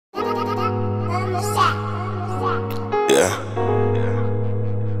Yeah.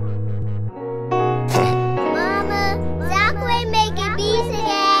 Mama, Zachary making beats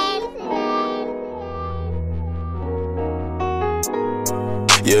again.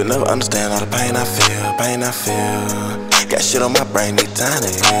 You'll never understand all the pain I feel, Got shit on my brain, need time to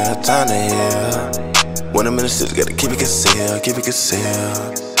heal, When I'm in the city, gotta keep it concealed,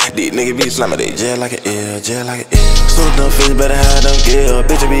 These niggas be slamming, they jail like an ill, So them fish better have them gill.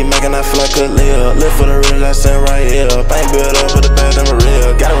 Bitch, I be making, I feel like a live. Live for the real, I send right here. Paint build up with the best in my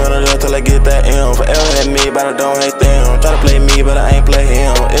real. Gotta run it up till I get that M. Forever hate me, but I don't hate them. Try to play me, but I ain't play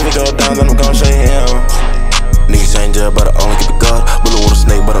him. If it go down, then I'm gon' shake him. Niggas change up, but I only keep it guard. Bullet with a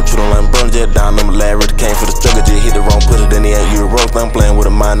snake, but I'm true, don't let him burn. Jet down, I'm a lad, really came for the struggle. Just hit the wrong, put it in the air, you a roast. I'm playing with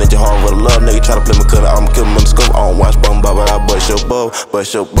a mind that your heart with a love. Nigga try to play my cutter, I'ma kill him in the scope. I don't watch bum, but I bust your bow,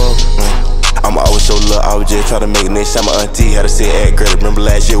 I'ma always show love, I was just try to make niggas shot my auntie. Had to say act great. Remember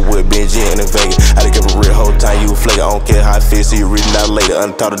last year with Benji in Vegas. I done kept a real whole time, you a flake. I don't care how I feel, see you reading out later.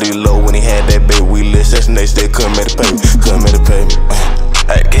 Untaught of these low when he had that baby. We lit session, they still couldn't make the payment.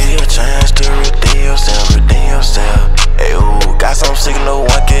 I give you a chance to redeem yourself, Hey, ooh, got something sick, no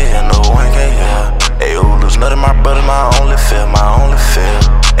one can hear, Hey, ooh, lose nothing, my brother, my only fear,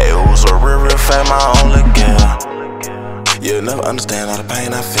 Hey, ooh, so real fat, my only girl. You'll never understand all the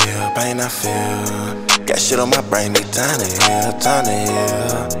pain I feel, Got shit on my brain, need time to heal,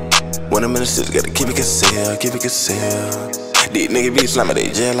 When I'm in the city, gotta keep it concealed, These niggas be slamming, they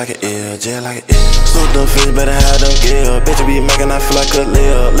jail like an ill, So them fish better have them gill. Bitch, I be making, I feel like a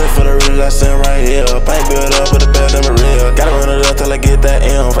live. Live for the real, I send right here. Paint build up with the best in my real. Gotta run it up till I get that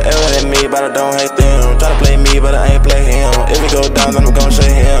M. Forever hate me, but I don't hate them. Try to play me, but I ain't play him. If it go down, then I'm gon'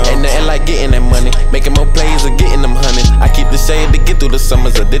 shake him. Ain't nothing like getting that money, making more plays or getting them honey. I keep the shade to get through the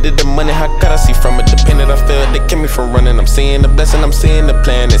summers. I did it the money, how could I see from it? Dependent, I feel they kept me from running. I'm seeing the blessing, I'm seeing the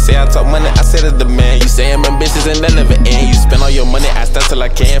plan. They say I talk money, I say it's the man. You say I'm ambitious and that never end. You spend all your money, I start till I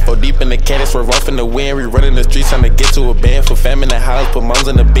can. Fall deep in the can, swerve off in the wind. We running the streets trying to get to a band. For fam in the house, put moms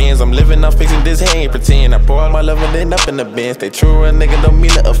in the bins. I'm living, I'm fixing this, he ain't pretend. I pour all my love and then up in the bins. Stay true, a nigga don't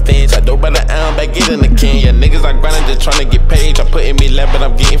mean to offend. I do by the ounce, back get in the can. Yeah, niggas are grinding just trying to get paid. Try putting me left, but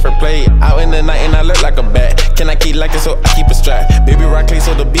I'm getting for play. Out in the night and I look like a bat. Can I keep like it so I keep a strap? Baby rock clean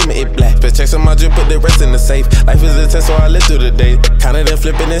so the beamer it black. But checks on my drip, put the rest in the safe. Life is a test so I live through the day. Counted and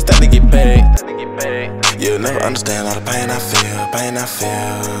flipping and start to get paid. You'll never understand all the pain I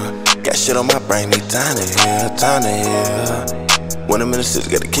feel, Got shit on my brain, need time to heal, When I'm in the city,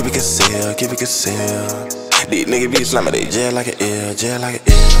 gotta keep it concealed, These niggas be slamming, they jail like an ill,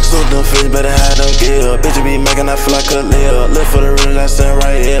 So them fish better have them gill. Bitch, I be making, I feel like a live. Live for the real, I send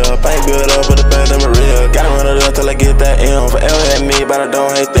right here. Paint build up with the best in my real. Gotta run it up till I get that M. Forever hate me, but I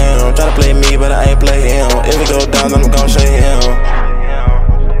don't hate them. Try to play me, but I ain't play him. If it go down, then I'm gon' shake him.